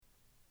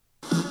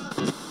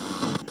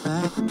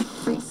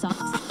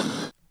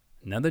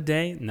Another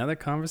day, another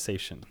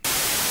conversation.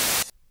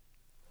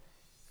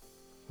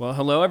 Well,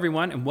 hello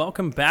everyone, and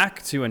welcome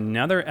back to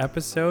another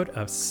episode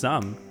of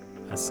Some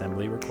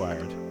Assembly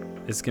Required.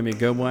 This is going to be a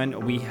good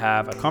one. We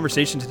have a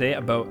conversation today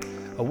about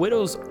a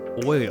widow's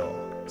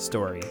oil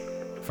story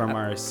from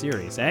our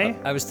series, eh?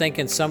 I was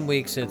thinking some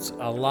weeks it's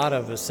a lot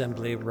of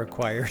assembly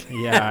required.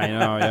 Yeah, I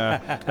know,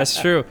 yeah. That's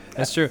true.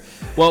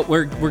 Well,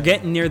 we're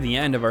getting near the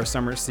end of our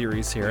summer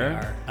series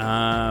here. We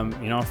are.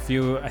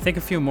 I think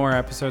a few more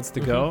episodes to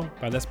go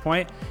by this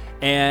point.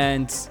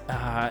 And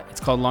it's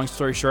called Long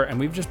Story Short, and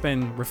we've just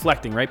been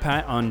reflecting, right,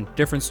 Pat, on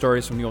different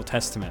stories from the Old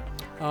Testament.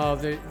 Oh,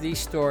 these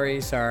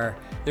stories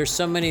there's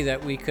so many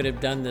that we could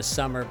have done this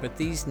summer, but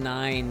these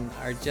 9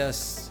 are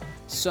just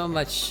so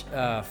much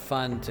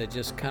fun to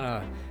just kind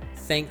of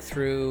think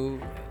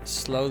through,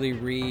 slowly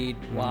read,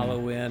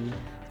 wallow in.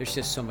 There's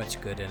just so much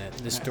good in it.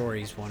 The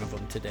story's one of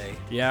them today.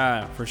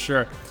 Yeah, for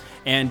sure.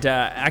 And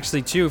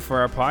actually, too, for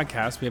our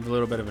podcast, we have a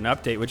little bit of an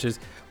update, which is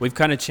we've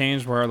kind of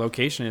changed where our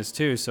location is,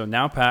 too. So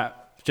now,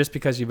 Pat, just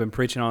because you've been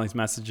preaching all these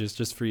messages,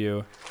 just for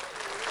you,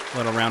 a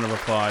little round of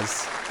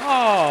applause.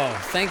 Oh,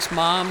 thanks,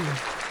 Mom.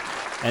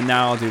 And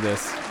now I'll do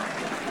this.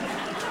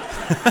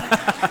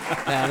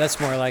 Yeah, that's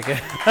more like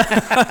it.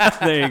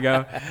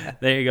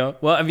 There you go.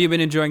 Well, have you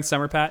been enjoying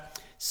summer, Pat?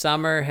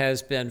 Summer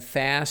has been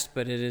fast,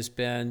 but it has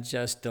been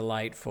just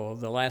delightful.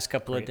 The last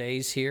couple of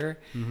days here,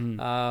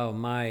 oh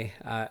my!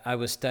 I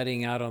was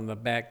studying out on the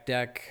back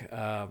deck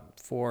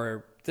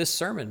for this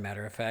sermon,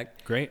 matter of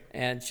fact. Great.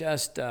 And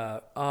just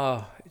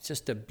it's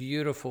just a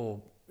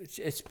beautiful.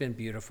 It's been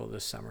beautiful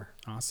this summer.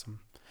 Awesome.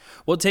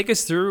 Well, take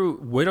us through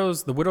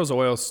the widow's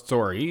oil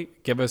story.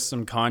 Give us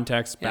some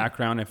context,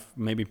 background, if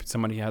maybe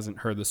somebody hasn't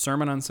heard the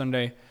sermon on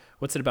Sunday.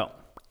 What's it about?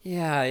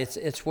 Yeah,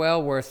 it's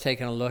well worth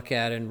taking a look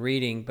at and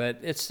reading, but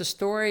it's the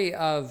story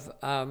of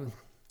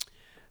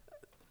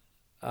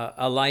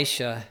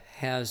Elisha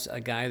has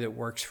a guy that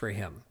works for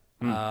him,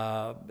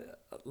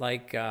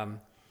 like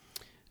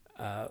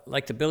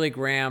the Billy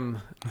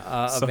Graham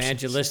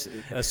Evangelist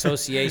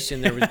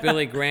Association. There was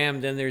Billy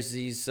Graham, then there's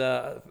these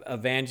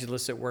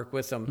evangelists that work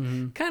with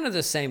them, kind of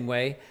the same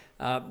way.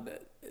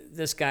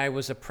 This guy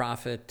was a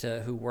prophet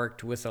who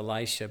worked with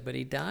Elisha, but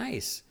he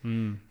dies.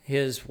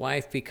 His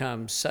wife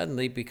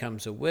suddenly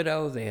becomes a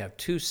widow. They have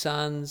 2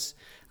 sons.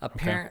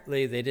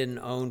 Apparently, they didn't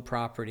own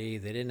property.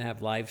 They didn't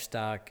have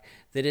livestock.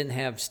 They didn't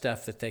have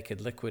stuff that they could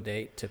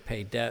liquidate to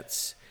pay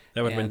debts.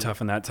 That would have been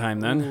tough in that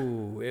time then.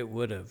 Ooh, it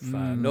would have.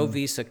 No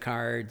Visa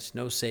cards,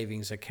 no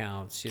savings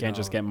accounts. Can't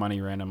just get money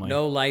randomly.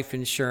 No life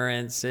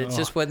insurance. It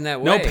just wasn't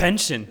that way. No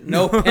pension.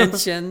 No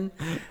pension.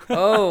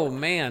 Oh,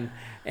 man.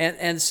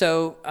 And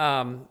so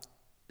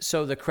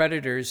the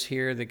creditors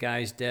hear the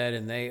guy's dead,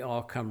 and they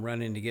all come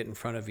running to get in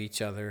front of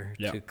each other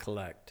to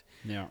collect.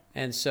 Yeah.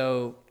 And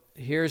so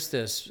here's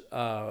this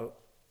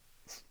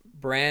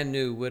brand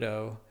new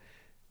widow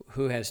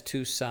who has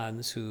 2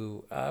 sons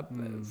who,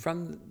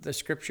 from the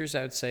scriptures,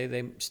 I would say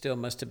they still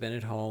must have been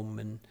at home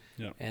and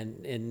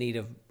in need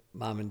of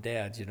mom and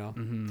dad,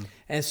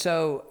 And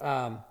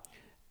so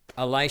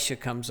Elisha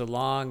comes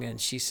along, and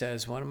she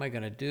says, "What am I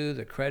going to do?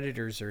 The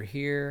creditors are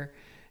here."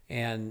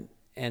 And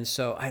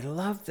so I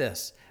love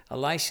this.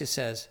 Elisha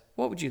says,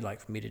 "What would you like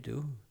for me to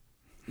do?"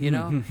 He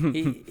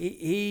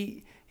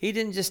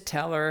didn't just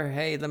tell her,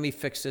 "Hey, let me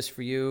fix this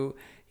for you."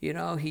 He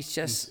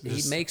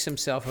makes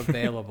himself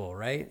available,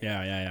 right?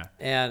 Yeah.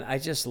 And I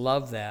just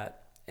love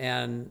that.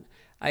 And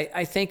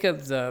I think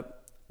of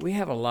we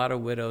have a lot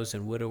of widows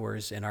and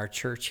widowers in our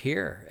church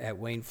here at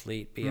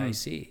Waynfleet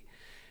BIC.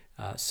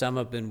 Some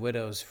have been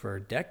widows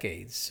for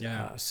decades.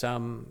 Yeah.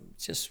 Some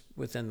just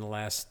within the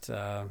last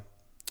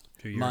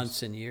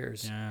months and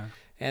years. Yeah.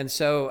 And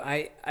so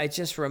I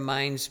just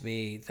reminds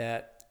me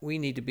that we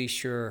need to be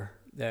sure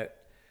that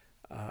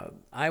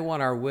I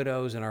want our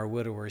widows and our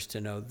widowers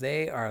to know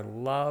they are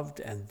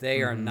loved and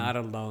they are not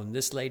alone.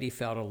 This lady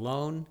felt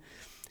alone,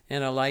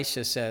 and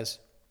Elisha says,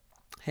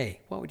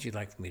 "Hey, what would you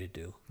like for me to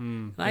do?"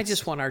 And I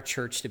just want our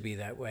church to be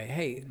that way.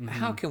 Hey,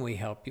 how can we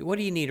help you? What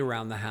do you need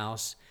around the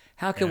house?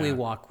 How can we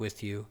walk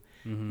with you?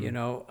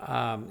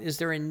 Is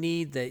there a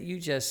need that you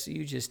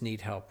just need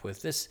help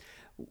with?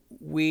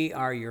 We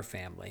are your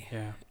family.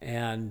 Yeah.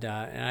 And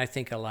I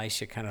think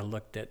Elisha kind of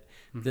looked at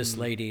this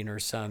lady and her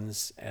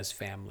sons as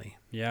family.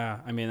 Yeah,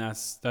 I mean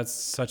that's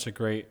such a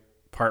great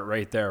part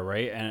right there,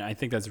 right? And I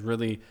think that's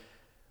really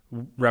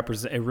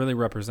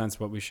represents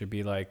what we should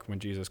be like when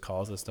Jesus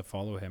calls us to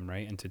follow him,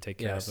 right? And to take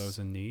care of those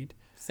in need.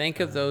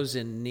 Think of those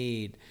in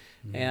need.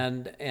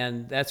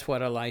 And that's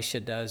what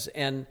Elisha does.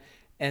 And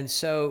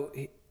so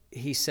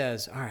he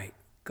says, "All right,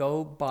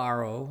 go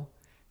borrow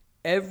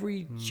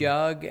every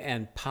jug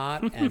and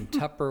pot and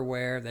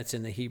Tupperware," that's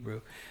in the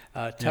Hebrew,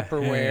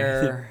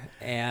 Tupperware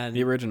and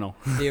the original.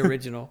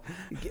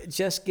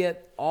 Just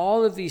get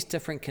all of these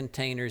different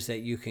containers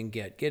that you can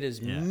get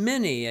as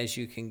many as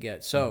you can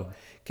get. So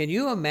can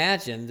you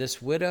imagine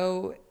this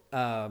widow,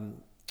 her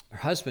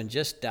husband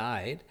just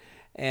died,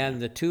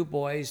 And the two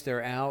boys,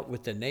 they're out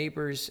with the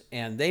neighbors,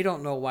 and they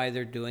don't know why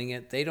they're doing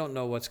it. They don't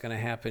know what's going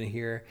to happen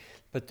here,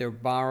 but they're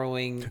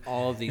borrowing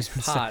all of these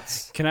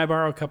pots. Can I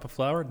borrow a cup of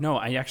flour? No,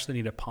 I actually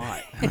need a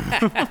pot.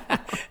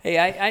 Hey,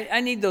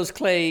 I need those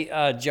clay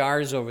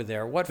jars over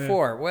there. What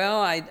for?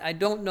 Well, I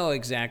don't know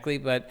exactly,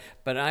 but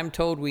I'm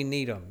told we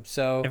need them.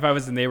 So If I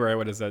was the neighbor, I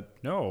would have said,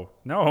 no.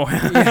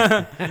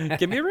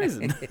 Give me a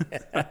reason.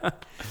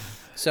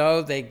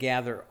 So they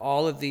gather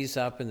all of these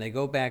up and they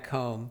go back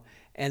home.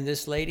 And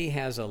this lady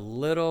has a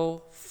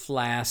little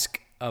flask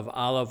of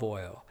olive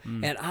oil.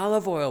 And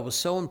olive oil was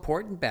so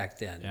important back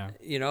then. Yeah.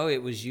 You know,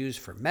 it was used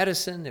for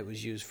medicine. It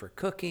was used for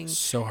cooking.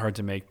 So hard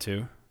to make,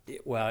 too.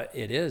 Well,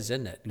 it is,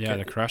 isn't it? Yeah,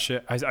 to crush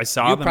it. I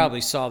saw You them.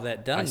 probably saw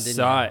that done, didn't you? I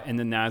saw it in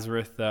the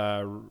Nazareth,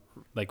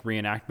 like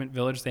reenactment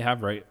village they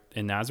have right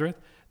in Nazareth.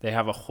 They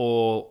have a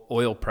whole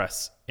oil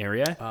press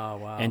area. Oh,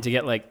 wow. And to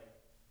get like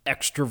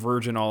extra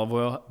virgin olive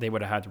oil, they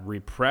would have had to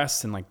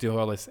repress and like do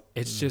all this.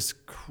 It's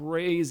just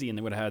crazy. And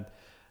they would have had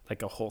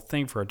like a whole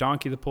thing for a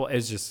donkey to pull. It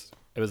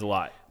was a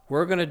lot.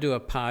 We're going to do a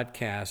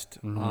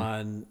podcast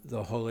on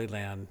the Holy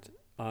Land,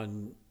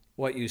 on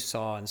what you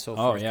saw and so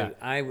forth. Yeah.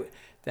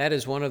 That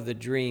is one of the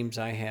dreams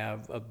I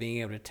have of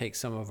being able to take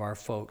some of our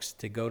folks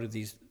to go to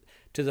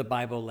the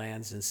Bible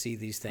lands and see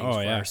these things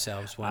for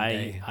ourselves one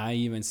day. I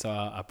even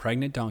saw a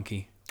pregnant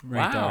donkey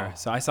right Wow. there.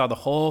 So I saw the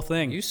whole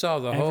thing. You saw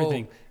the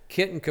everything. whole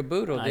kit and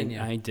caboodle, didn't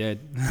you? I did.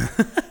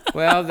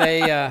 Well,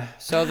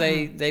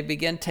 they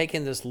began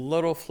taking this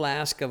little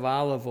flask of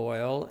olive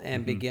oil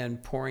and began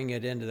pouring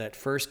it into that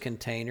first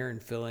container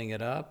and filling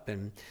it up,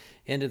 and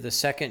into the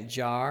second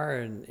jar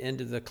and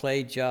into the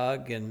clay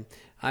jug, and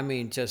I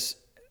mean just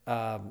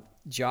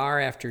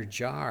jar after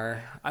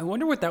jar. I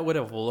wonder what that would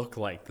have looked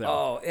like, though.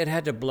 Oh, it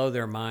had to blow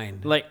their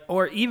mind. Like,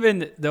 or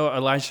even though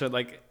Elisha,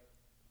 like,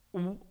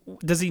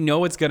 does he know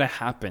what's going to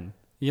happen?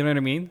 You know what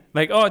I mean?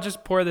 Like, oh,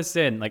 just pour this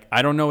in. Like,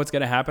 I don't know what's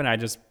going to happen. I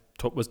just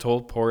was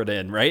told pour it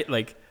in, right?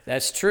 Like,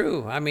 that's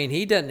true. I mean,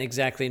 he doesn't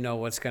exactly know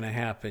what's going to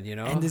happen, you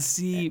know? and to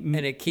see, and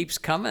it keeps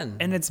coming.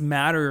 and it's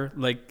matter,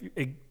 like,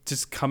 it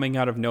just coming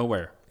out of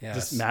nowhere. Yes.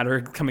 Just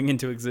matter coming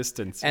into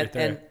existence right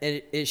there.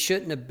 And it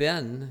shouldn't have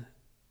been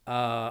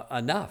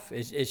enough.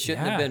 It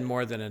shouldn't have been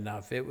more than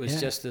enough. It was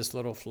just this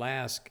little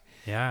flask.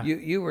 Yeah.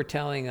 You were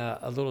telling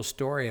a little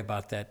story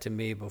about that to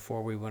me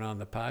before we went on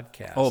the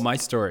podcast. Oh, my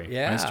story.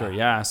 Yeah. My story.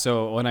 Yeah.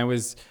 So when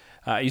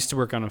I used to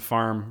work on a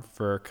farm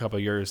for a couple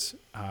of years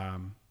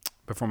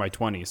before my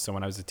 20s. So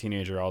when I was a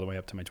teenager all the way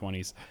up to my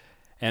 20s.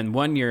 And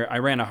one year I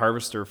ran a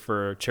harvester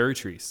for cherry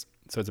trees.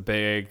 So it's a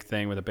big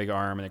thing with a big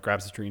arm, and it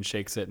grabs the tree and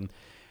shakes it. And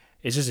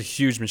it's just a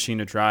huge machine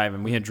to drive.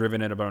 And we had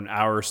driven it about an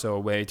hour or so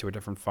away to a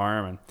different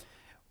farm. And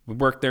we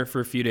worked there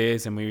for a few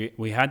days, and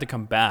we had to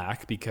come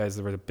back because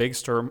there was a big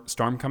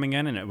storm coming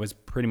in, and it was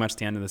pretty much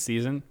the end of the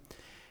season.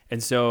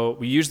 And so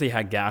we usually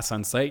had gas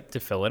on site to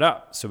fill it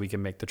up so we could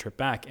make the trip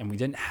back, and we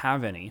didn't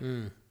have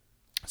any.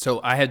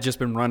 So I had just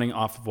been running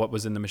off of what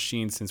was in the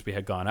machine since we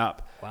had gone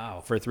up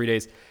for 3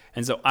 days.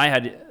 And so I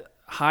had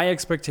high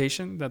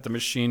expectation that the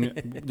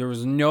machine, there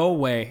was no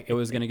way it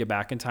was going to get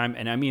back in time.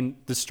 And I mean,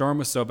 the storm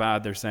was so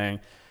bad, they're saying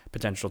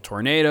potential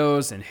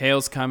tornadoes and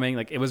hail's coming.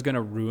 Like, it was going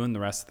to ruin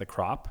the rest of the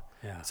crop.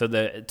 Yeah. So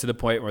to the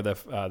point where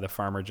the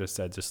farmer just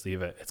said, just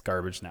leave it. It's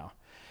garbage now.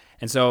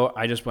 And so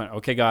I just went,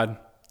 okay, God,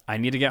 I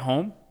need to get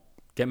home.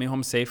 Get me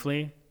home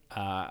safely.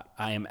 I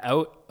am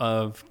out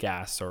of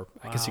gas, or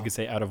I guess you could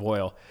say out of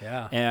oil.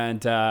 Yeah.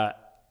 And I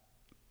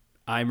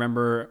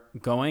remember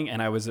going,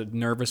 and I was a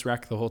nervous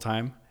wreck the whole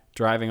time,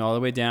 driving all the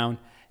way down,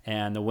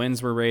 and the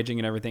winds were raging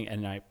and everything.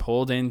 And I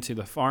pulled into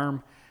the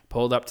farm,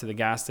 pulled up to the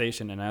gas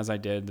station, and as I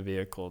did, the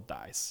vehicle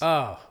dies.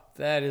 Oh,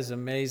 that is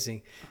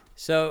amazing.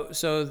 So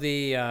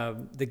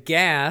the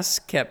gas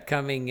kept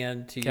coming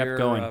into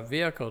your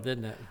vehicle,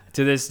 didn't it?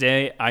 To this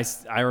day,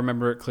 I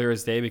remember it clear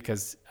as day,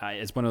 because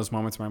it's one of those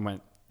moments where I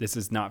went, this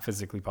is not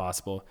physically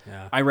possible.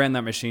 Yeah. I ran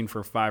that machine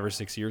for 5 or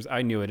 6 years.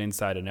 I knew it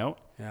inside and out.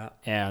 Yeah.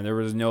 And there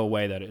was no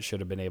way that it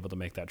should have been able to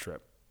make that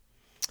trip.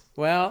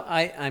 Well,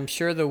 I'm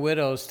sure the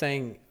widow's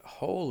saying,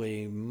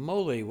 holy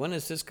moly, when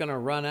is this going to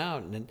run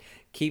out? And it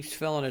keeps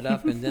filling it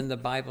up. And then the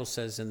Bible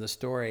says in the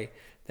story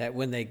that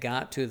when they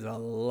got to the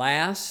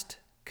last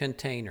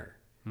container,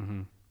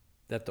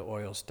 that the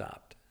oil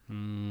stopped.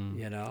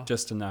 You know?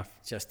 Just enough.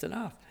 Just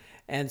enough.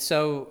 And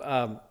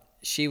so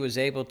she was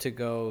able to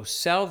go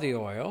sell the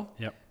oil.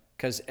 Yep.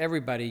 Because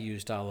everybody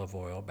used olive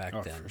oil back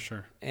then. Oh, for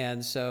sure.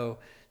 And so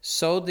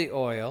sold the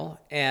oil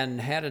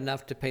and had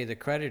enough to pay the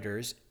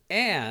creditors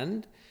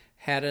and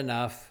had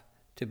enough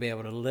to be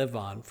able to live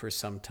on for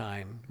some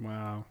time.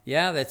 Wow.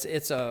 Yeah,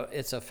 it's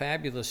a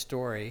fabulous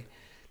story.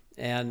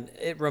 And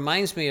it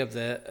reminds me of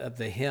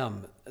the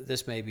hymn.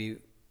 This may be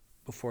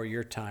before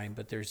your time,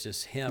 but there's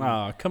this hymn.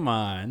 Oh, come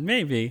on.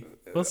 Maybe.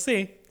 We'll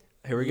see.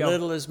 Here we go.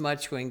 Little is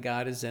much when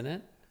God is in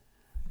it.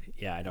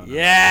 Yeah, I don't know.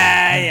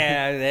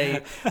 Yeah.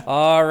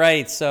 All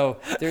right. So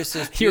there's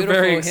this beautiful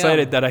You're very excited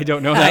hymn. that I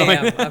don't know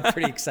that one. I'm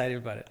pretty excited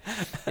about it.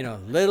 You know,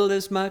 little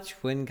is much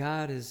when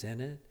God is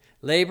in it.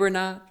 Labor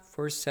not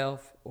for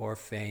self or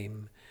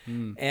fame,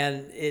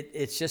 And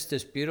it's just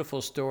this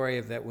beautiful story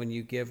of that when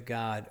you give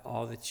God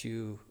all that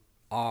you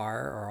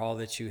are or all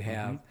that you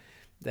have,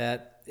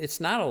 that it's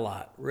not a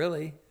lot,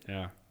 really.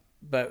 Yeah.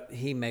 But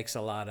he makes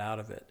a lot out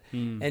of it.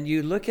 And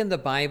you look in the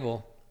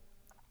Bible,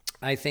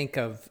 I think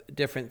of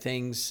different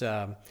things,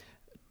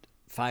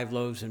 5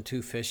 loaves and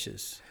 2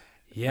 fishes.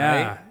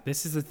 Yeah, right?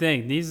 this is the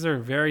thing. These are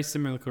very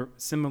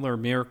similar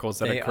miracles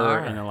that They occur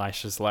are. in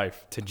Elisha's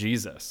life to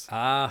Jesus.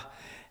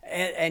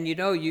 And you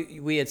know,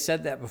 we had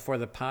said that before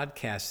the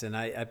podcast, and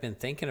I've been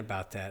thinking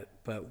about that.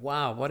 But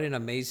wow, what an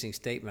amazing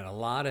statement. A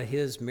lot of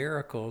his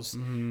miracles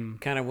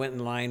kind of went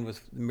in line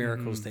with the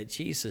miracles that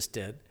Jesus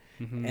did.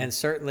 And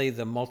certainly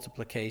the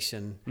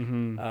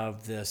multiplication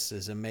of this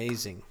is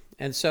amazing.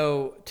 And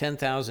so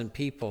 10,000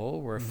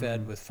 people were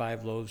fed with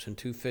 5 loaves and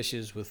 2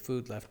 fishes with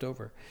food left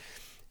over.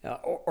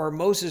 Or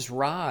Moses'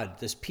 rod,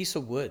 this piece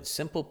of wood,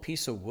 simple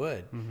piece of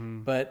wood,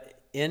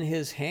 but in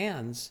his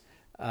hands,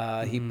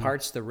 he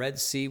parts the Red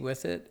Sea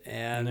with it.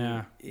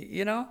 And,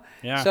 you know,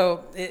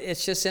 so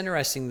it's just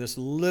interesting. This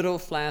little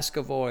flask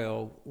of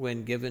oil,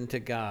 when given to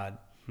God,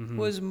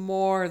 was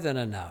more than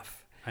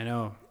enough. I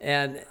know.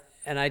 And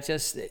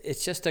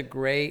it's just a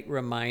great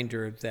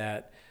reminder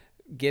that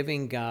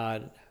giving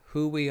God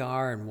who we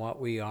are and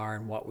what we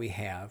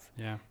have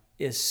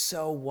is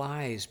so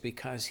wise,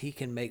 because he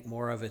can make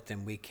more of it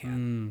than we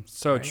can.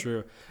 So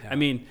true. I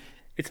mean,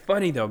 it's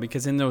funny though,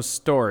 because in those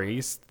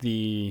stories,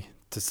 the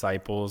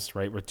disciples,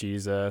 right, with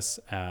Jesus,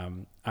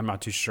 I'm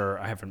not too sure.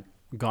 I haven't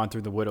gone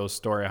through the widow's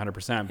story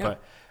 100%,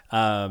 but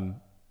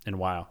in a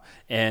while.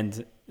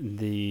 And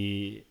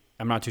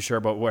I'm not too sure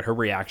about what her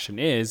reaction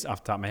is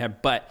off the top of my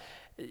head, but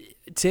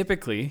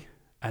typically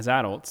as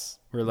adults,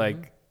 we're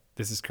like,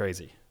 this is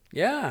crazy.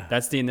 Yeah.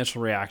 That's the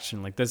initial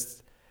reaction. Like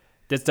this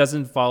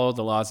doesn't follow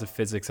the laws of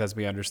physics as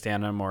we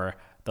understand them, or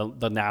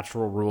the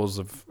natural rules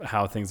of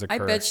how things occur.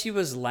 I bet she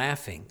was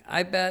laughing.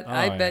 I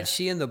bet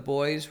she and the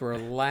boys were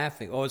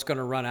laughing. Oh, it's going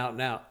to run out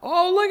now.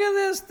 Oh, look at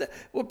this.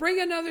 We'll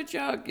bring another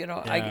jug. You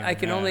know, I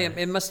can only,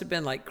 it must have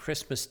been like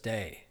Christmas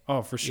Day.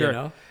 Oh, for sure. You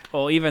know?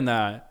 Well, even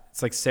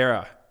it's like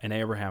Sarah and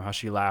Abraham, how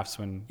she laughs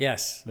when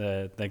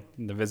the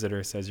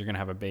visitor says you're going to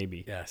have a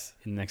baby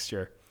in next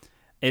year.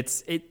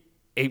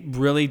 It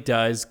really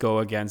does go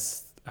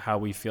against how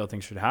we feel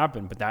things should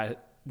happen, but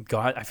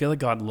I feel like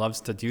God loves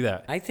to do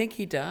that. I think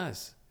he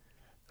does.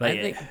 I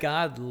think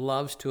God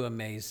loves to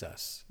amaze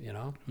us, you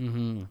know?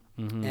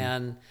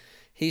 And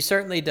he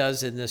certainly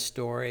does in this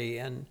story.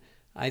 And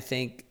I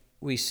think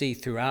we see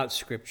throughout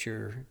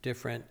Scripture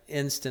different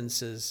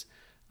instances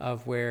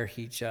of where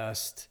he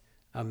just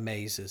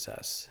amazes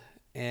us.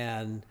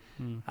 And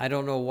I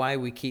don't know why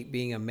we keep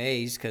being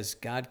amazed, because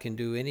God can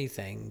do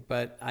anything.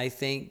 But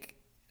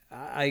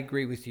I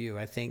agree with you.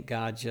 I think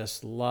God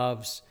just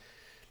loves,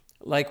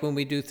 like when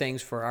we do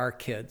things for our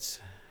kids,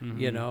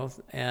 you know,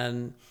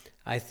 and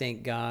I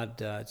think God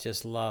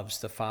just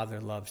the Father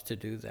loves to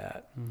do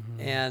that.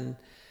 And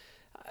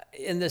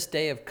in this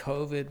day of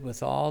COVID,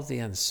 with all the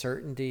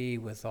uncertainty,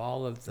 with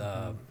all of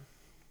the,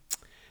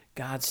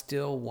 God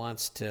still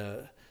wants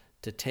to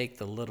take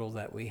the little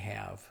that we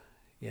have,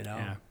 you know.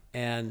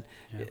 And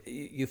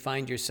you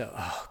find yourself,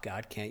 oh,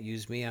 God can't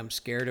use me. I'm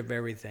scared of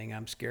everything.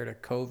 I'm scared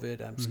of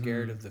COVID. I'm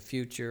scared of the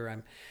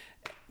future.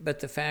 But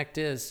the fact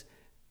is,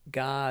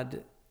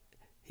 God,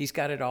 he's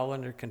got it all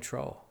under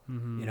control.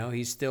 You know,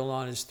 he's still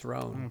on his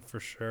throne. Oh, for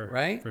sure.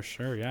 Right? For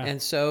sure, yeah.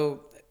 And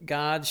so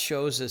God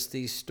shows us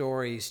these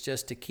stories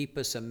just to keep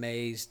us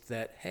amazed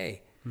that,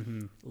 hey,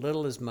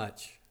 little is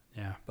much.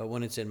 Yeah. But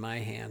when it's in my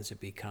hands, it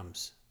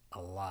becomes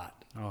a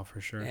lot. Oh, for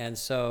sure. And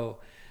so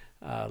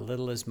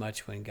little is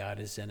much when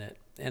God is in it.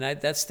 And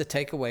that's the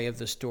takeaway of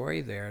the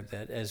story there,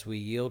 that as we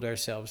yield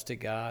ourselves to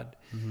God,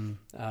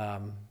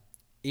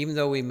 even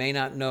though we may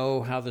not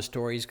know how the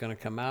story is going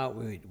to come out,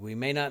 we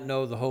may not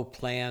know the whole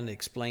plan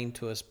explained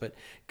to us, but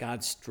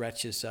God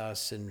stretches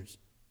us and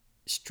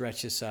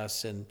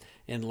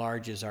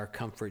enlarges our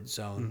comfort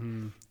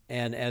zone.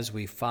 And as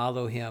we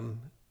follow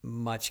him,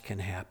 much can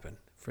happen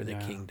for the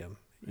kingdom.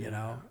 You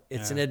know,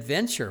 it's an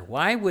adventure.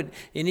 Why would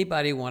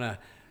anybody want to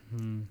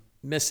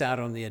miss out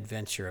on the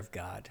adventure of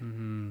God?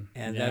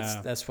 And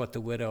that's what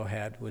the widow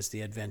had, was the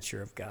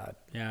adventure of God.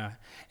 Yeah.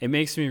 It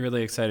makes me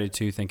really excited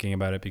too, thinking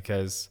about it,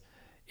 because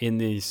in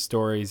these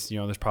stories, you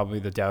know, there's probably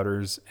the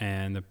doubters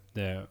and the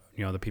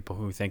the people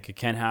who think it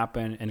can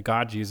happen, and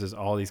God uses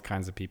all these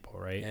kinds of people,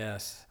 right?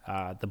 Yes.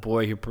 The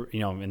boy who,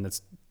 in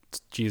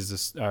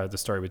the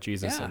story with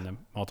Jesus and the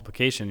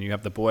multiplication, you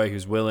have the boy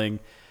who's willing,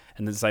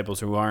 and the disciples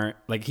who aren't.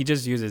 Like, he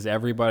just uses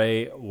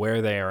everybody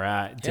where they are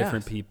at,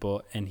 different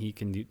people, and he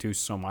can do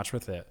so much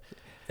with it.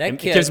 It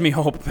gives me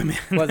hope.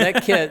 Well,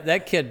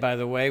 that kid, by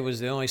the way, was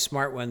the only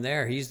smart one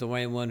there. He's the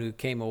one who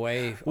came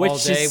away all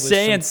day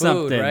with some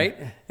food, right?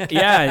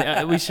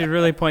 Yeah, we should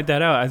really point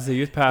that out. As the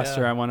youth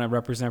pastor, I want to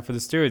represent for the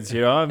students.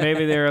 You know,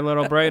 maybe they're a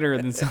little brighter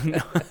than some.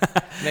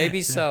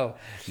 Maybe so.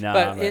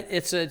 But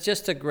it's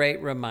just a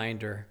great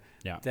reminder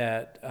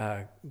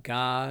that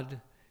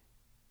God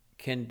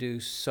can do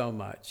so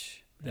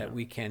much that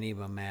we can't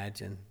even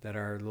imagine, that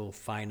our little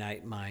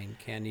finite mind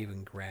can't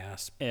even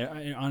grasp.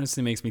 It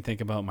honestly makes me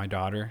think about my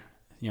daughter.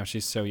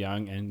 She's so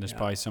young, and there's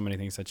probably so many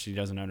things that she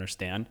doesn't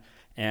understand.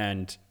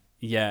 And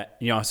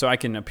yet, so I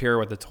can appear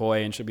with a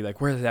toy and she'll be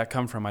like, where did that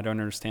come from? I don't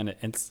understand it.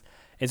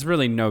 It's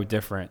really no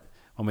different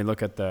when we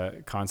look at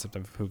the concept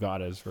of who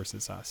God is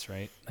versus us,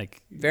 right?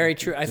 Like, very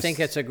true. I think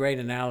it's a great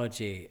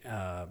analogy,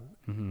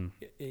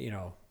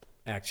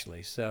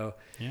 actually. So,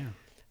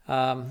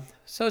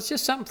 so it's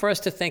just something for us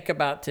to think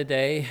about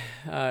today.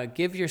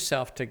 Give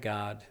yourself to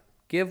God.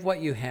 Give what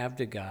you have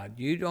to God.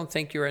 You don't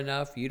think you're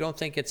enough. You don't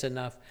think it's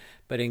enough.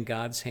 But in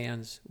God's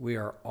hands, we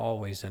are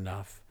always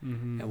enough.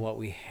 And what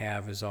we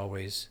have is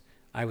always,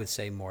 I would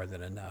say, more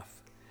than enough.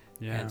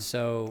 Yeah. And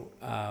so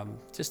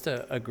just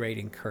a great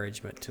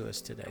encouragement to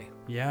us today.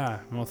 Yeah.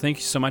 Well, thank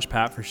you so much,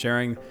 Pat, for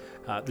sharing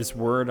this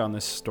word on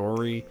this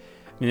story.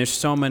 I mean, there's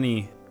so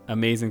many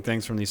amazing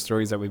things from these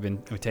stories that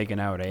we've taken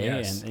out,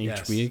 Yes, and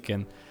each week.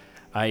 And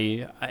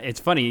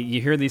it's funny,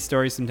 you hear these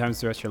stories sometimes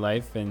the rest of your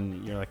life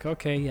and you're like,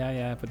 okay,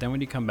 yeah. But then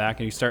when you come back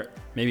and you start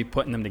maybe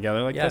putting them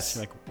together like this,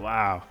 you're like,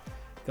 wow,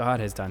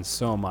 God has done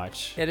so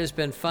much. It has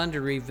been fun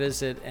to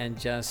revisit and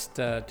just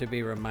to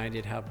be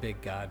reminded how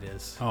big God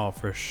is. Oh,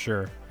 for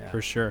sure.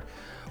 For sure.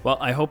 Well,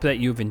 I hope that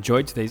you've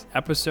enjoyed today's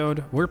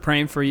episode. We're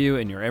praying for you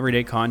in your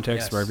everyday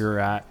context, wherever you're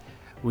at.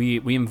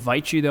 We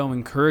invite you, though,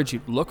 encourage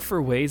you, look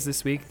for ways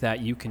this week that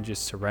you can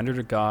just surrender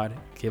to God,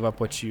 give up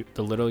the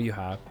little you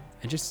have,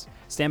 and just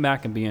stand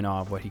back and be in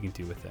awe of what he can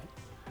do with it.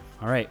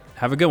 All right.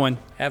 Have a good one.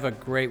 Have a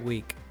great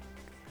week.